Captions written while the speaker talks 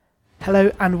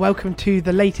Hello and welcome to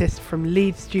the latest from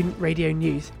Leeds Student Radio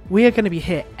News. We are going to be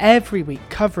here every week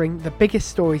covering the biggest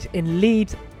stories in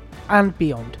Leeds and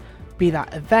beyond, be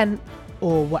that event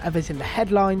or whatever's in the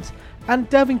headlines, and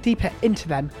delving deeper into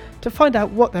them to find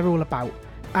out what they're all about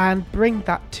and bring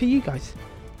that to you guys.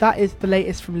 That is the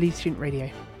latest from Leeds Student Radio.